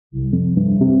Dinah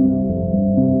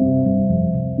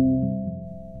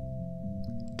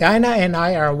and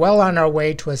I are well on our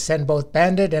way to ascend both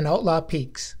Bandit and Outlaw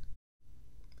peaks.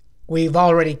 We've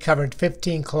already covered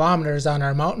 15 kilometers on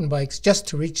our mountain bikes just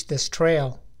to reach this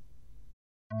trail.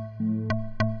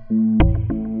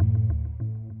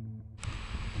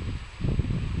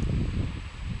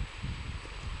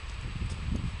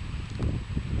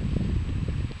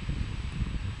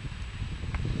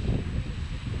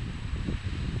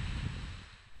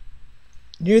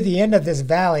 Near the end of this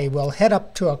valley, we'll head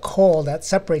up to a col that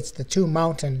separates the two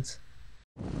mountains.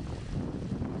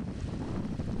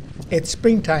 It's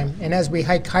springtime, and as we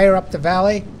hike higher up the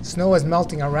valley, snow is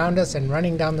melting around us and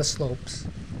running down the slopes.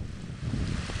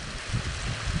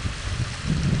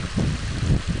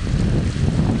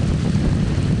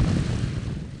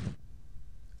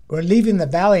 We're leaving the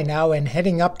valley now and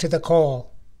heading up to the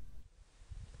col.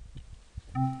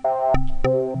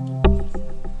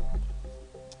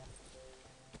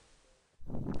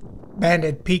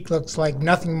 Bandit Peak looks like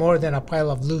nothing more than a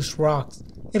pile of loose rocks.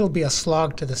 It'll be a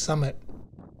slog to the summit.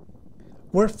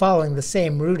 We're following the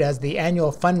same route as the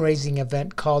annual fundraising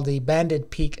event called the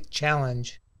Bandit Peak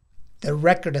Challenge. The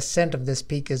record ascent of this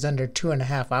peak is under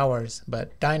 2.5 hours,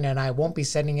 but Dinah and I won't be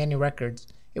setting any records.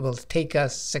 It will take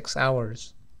us 6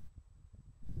 hours.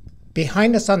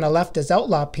 Behind us on the left is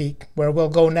Outlaw Peak, where we'll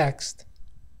go next.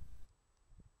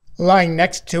 Lying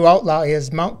next to Outlaw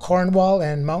is Mount Cornwall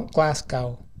and Mount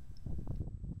Glasgow.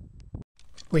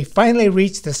 We finally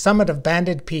reached the summit of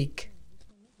Bandit Peak.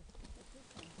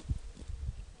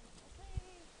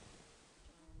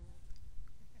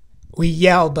 We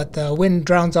yell, but the wind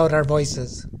drowns out our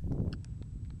voices.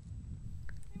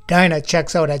 Dinah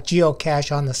checks out a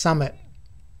geocache on the summit.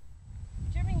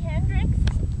 Jimi Hendrix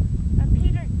and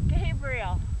Peter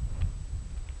Gabriel.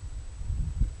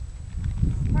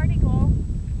 Party goal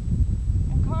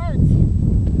and cards.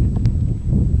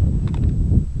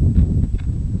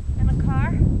 And a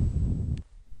car.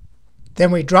 Then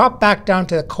we drop back down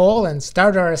to the col and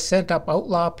start our ascent up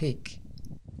Outlaw Peak.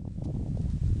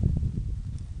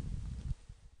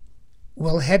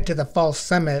 We'll head to the false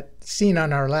summit seen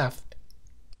on our left.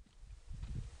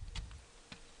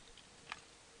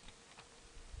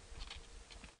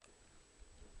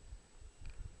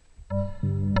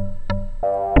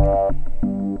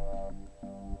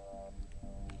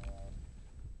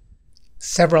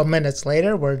 Several minutes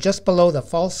later, we're just below the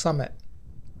false summit.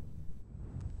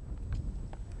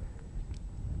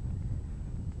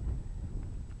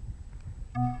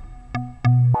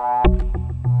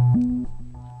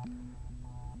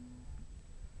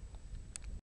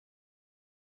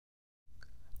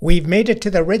 We've made it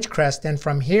to the ridge crest, and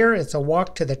from here it's a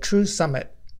walk to the true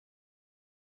summit.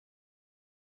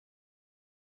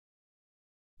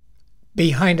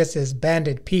 Behind us is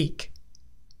Bandit Peak.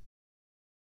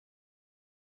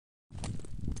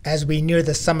 As we near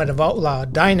the summit of Outlaw,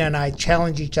 Dinah and I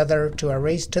challenge each other to a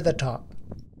race to the top.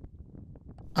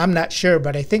 I'm not sure,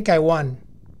 but I think I won.